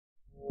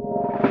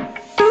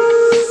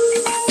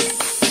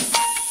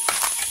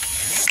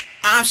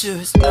I'm sure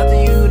it's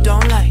nothing you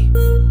don't like.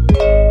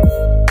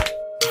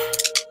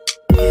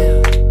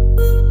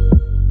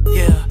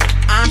 Yeah,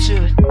 I'm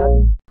sure it's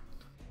nothing.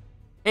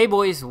 Hey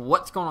boys,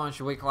 what's going on?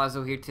 Shaway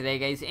Colazo here today,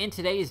 guys, and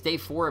today is day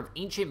 4 of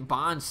Ancient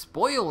Bond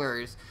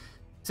spoilers.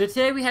 So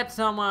today we had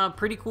some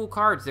pretty cool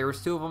cards. There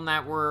was 2 of them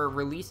that were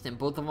released, and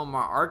both of them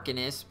are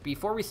Arcanists.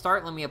 Before we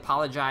start, let me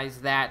apologize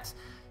that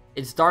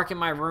it's dark in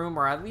my room,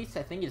 or at least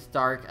I think it's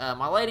dark.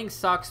 My lighting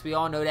sucks. We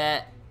all know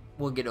that.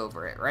 We'll get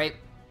over it, right?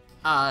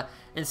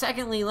 And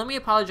secondly, let me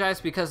apologize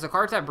because the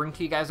cards I bring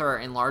to you guys are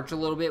enlarged a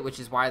little bit, which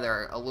is why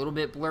they're a little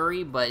bit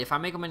blurry. But if I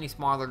make them any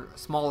smaller,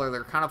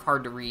 they're kind of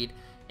hard to read,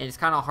 and it's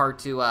kind of hard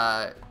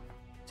to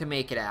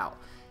make it out.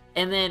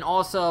 And then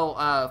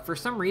also, for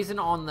some reason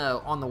on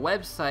the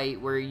website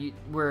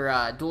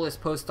where Duelist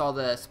posts all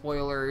the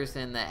spoilers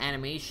and the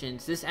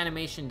animations, this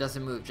animation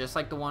doesn't move, just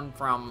like the one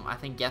from I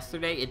think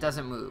yesterday. It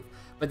doesn't move,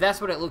 but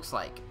that's what it looks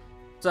like.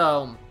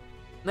 So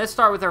let's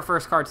start with our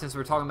first card since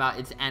we're talking about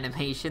its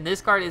animation.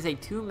 This card is a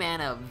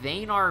 2-mana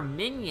Vaynar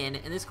minion,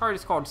 and this card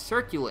is called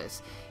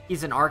Circulus.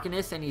 He's an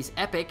Arcanist, and he's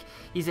epic.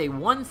 He's a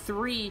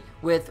 1/3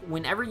 with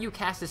whenever you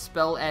cast a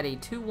spell, add a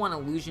 2/1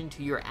 illusion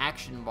to your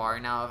action bar.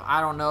 Now,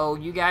 I don't know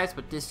you guys,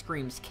 but this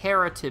screams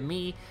Kara to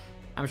me.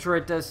 I'm sure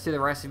it does to the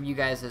rest of you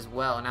guys as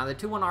well. Now, the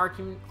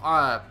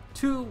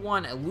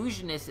 2/1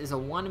 Illusionist is a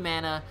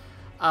 1-mana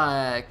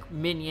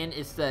minion.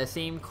 It's the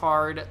same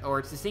card, or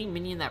it's the same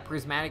minion that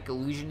Prismatic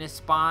Illusionist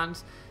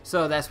spawns.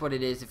 So that's what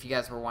it is, if you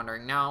guys were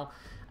wondering. Now,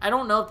 I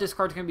don't know if this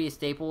card's going to be a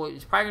staple.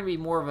 It's probably going to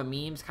be more of a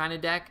memes kind of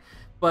deck.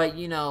 But,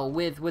 you know,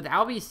 with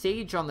Albie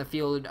Sage on the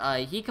field,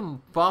 he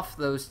can buff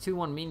those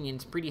 2/1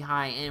 minions pretty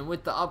high. And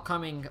with the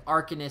upcoming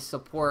Arcanist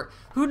support,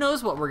 who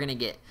knows what we're going to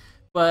get.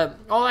 But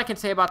all I can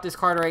say about this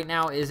card right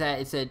now is that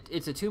it's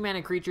a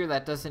 2-mana creature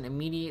that doesn't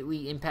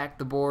immediately impact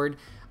the board.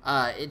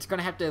 It's going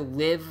to have to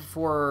live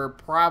for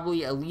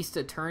probably at least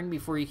a turn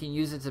before you can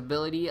use its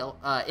ability.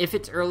 If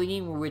it's early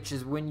game, which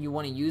is when you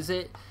want to use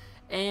it.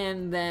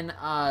 And then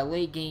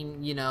late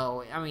game, you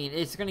know, I mean,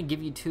 it's going to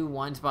give you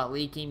 2/1s, but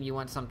late game you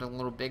want something a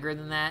little bigger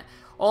than that.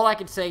 All I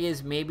can say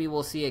is maybe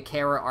we'll see a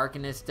Kara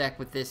Arcanist deck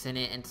with this in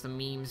it and some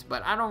memes,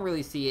 but I don't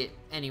really see it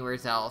anywhere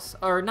else.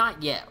 Or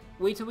not yet.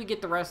 Wait till we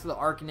get the rest of the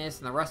Arcanist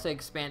and the rest of the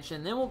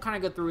expansion, then we'll kind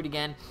of go through it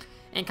again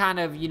and kind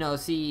of, you know,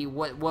 see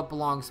what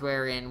belongs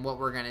where and what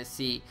we're going to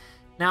see.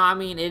 Now, I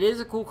mean, it is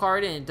a cool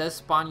card, and it does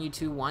spawn you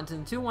 2/1s,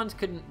 and 2/1s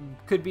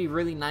could be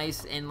really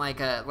nice in like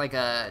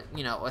a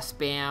you know, a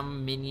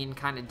spam minion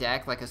kind of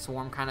deck, like a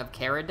swarm kind of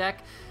Kara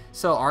deck.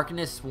 So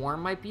Arcanist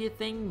Swarm might be a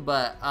thing,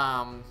 but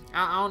I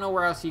don't know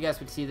where else you guys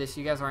would see this.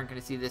 You guys aren't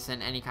going to see this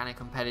in any kind of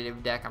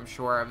competitive deck, I'm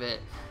sure of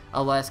it,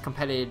 unless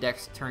competitive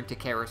decks turn to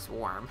Kara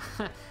Swarm.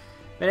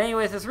 But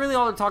anyways, that's really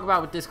all to talk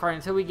about with this card.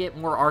 Until we get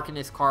more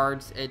Arcanist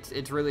cards,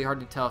 it's really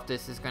hard to tell if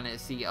this is going to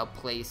see a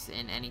place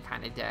in any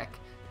kind of deck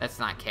that's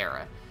not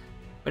Kara.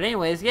 But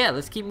anyways, yeah,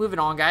 let's keep moving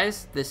on,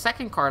 guys. The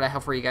second card I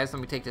have for you guys,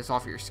 let me take this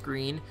off your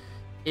screen,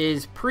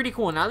 is pretty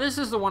cool. Now, this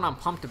is the one I'm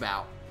pumped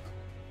about.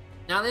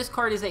 Now, this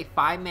card is a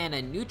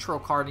 5-mana neutral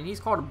card, and he's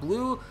called a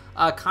blue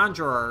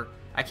Conjurer.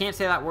 I can't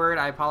say that word.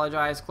 I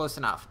apologize. Close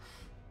enough.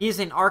 He's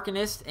an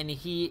Arcanist, and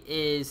he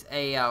is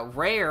a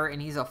rare,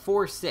 and he's a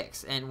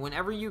 4/6. And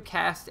whenever you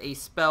cast a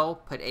spell,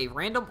 put a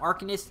random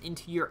Arcanist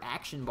into your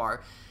action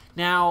bar.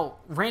 Now,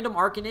 random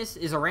Arcanist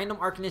is a random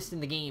Arcanist in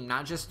the game,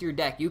 not just your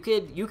deck. You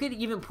could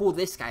even pull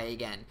this guy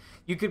again.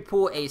 You could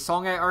pull a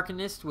Songhai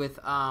Arcanist with,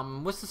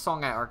 what's the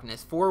Songhai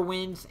Arcanist? 4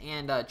 Winds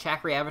and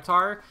Chakra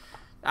Avatar.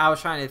 I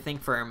was trying to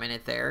think for a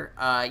minute there.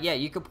 Yeah,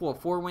 you could pull a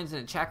 4 Winds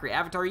and a Chakra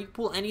Avatar. You can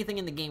pull anything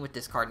in the game with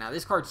this card. Now,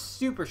 this card's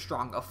super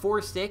strong. A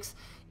 4/6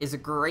 is a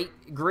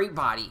great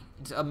body.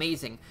 It's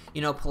amazing.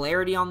 You know,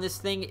 polarity on this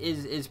thing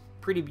is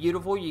pretty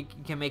beautiful. You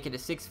can make it a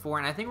 6/4,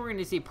 and I think we're going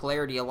to see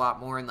polarity a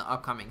lot more in the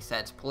upcoming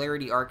sets.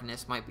 Polarity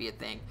Arcanist might be a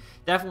thing.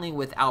 Definitely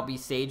with Albie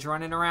Sage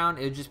running around,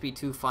 it would just be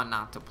too fun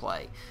not to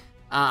play.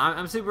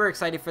 I'm super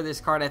excited for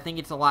this card. I think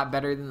it's a lot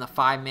better than the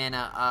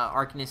 5-mana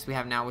Arcanist we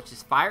have now, which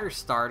is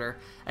Firestarter.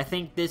 I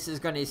think this is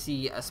going to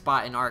see a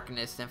spot in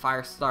Arcanist, and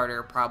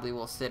Firestarter probably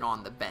will sit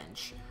on the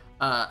bench.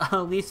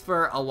 At least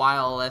for a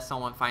while, unless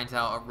someone finds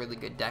out a really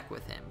good deck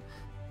with him.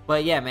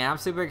 But yeah, man, I'm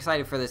super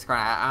excited for this card.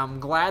 I'm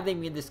glad they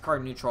made this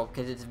card neutral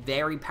because it's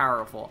very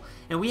powerful.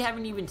 And we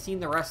haven't even seen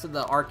the rest of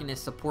the Arcanist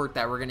support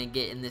that we're going to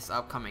get in this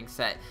upcoming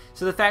set.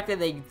 So the fact that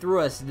they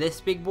threw us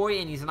this big boy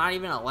and he's not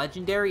even a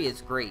legendary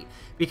is great.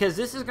 Because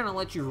this is going to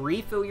let you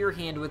refill your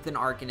hand with an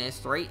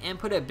Arcanist, right? And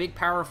put a big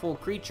powerful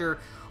creature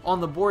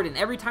on the board. And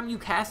every time you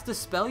cast a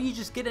spell, you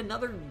just get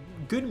another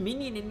good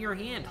minion in your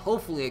hand.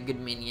 Hopefully a good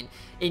minion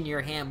in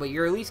your hand. But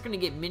you're at least going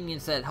to get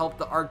minions that help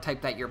the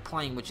archetype that you're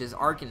playing, which is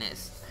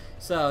Arcanist.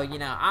 So, you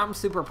know, I'm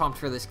super pumped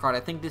for this card. I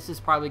think this is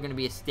probably going to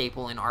be a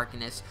staple in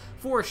Arcanist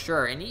for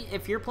sure. And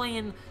if you're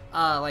playing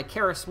like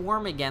Kara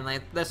Swarm again,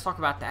 like, let's talk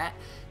about that.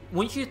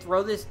 Once you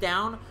throw this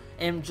down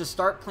and just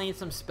start playing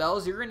some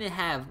spells, you're going to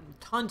have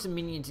tons of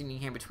minions in your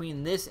hand.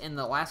 Between this and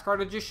the last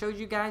card I just showed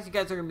you guys are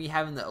going to be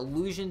having the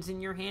illusions in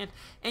your hand,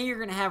 and you're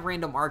going to have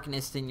random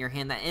Arcanists in your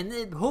hand, and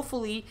then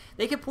hopefully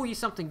they can pull you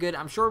something good.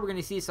 I'm sure we're going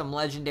to see some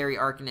legendary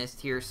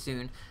Arcanists here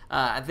soon.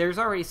 There's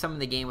already some in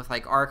the game with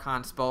like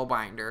Archon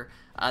Spellbinder.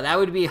 That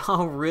would be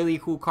a really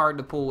cool card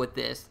to pull with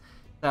this.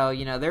 So,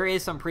 you know, there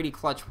is some pretty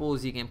clutch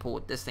pulls you can pull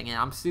with this thing, and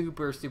I'm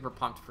super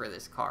pumped for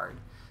this card.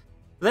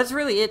 That's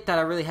really it that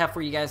I really have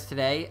for you guys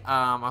today.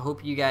 I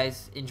hope you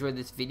guys enjoyed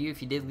this video.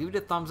 If you did, leave it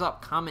a thumbs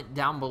up, comment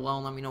down below,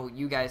 and let me know what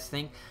you guys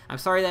think. I'm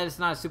sorry that it's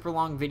not a super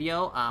long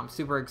video. I'm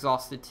super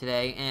exhausted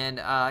today, and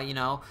you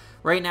know,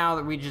 right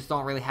now we just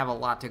don't really have a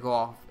lot to go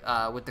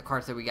off with the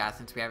cards that we got,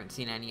 since we haven't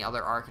seen any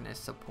other Arcanist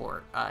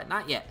support.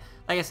 Not yet.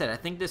 Like I said, I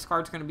think this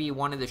card's going to be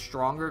one of the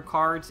stronger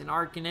cards in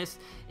Arcanist.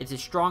 It's a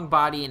strong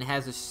body and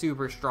has a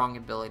super strong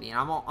ability. And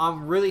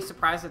I'm really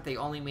surprised that they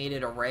only made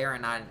it a rare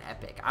and not an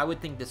epic. I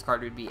would think this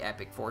card would be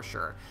epic for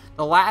sure.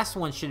 The last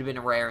one should have been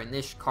a rare, and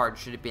this card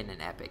should have been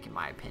an epic in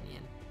my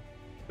opinion.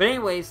 But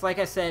anyways, like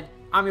I said,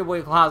 I'm your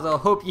boy Colazo.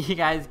 Hope you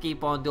guys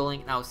keep on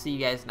dueling, and I'll see you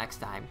guys next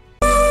time.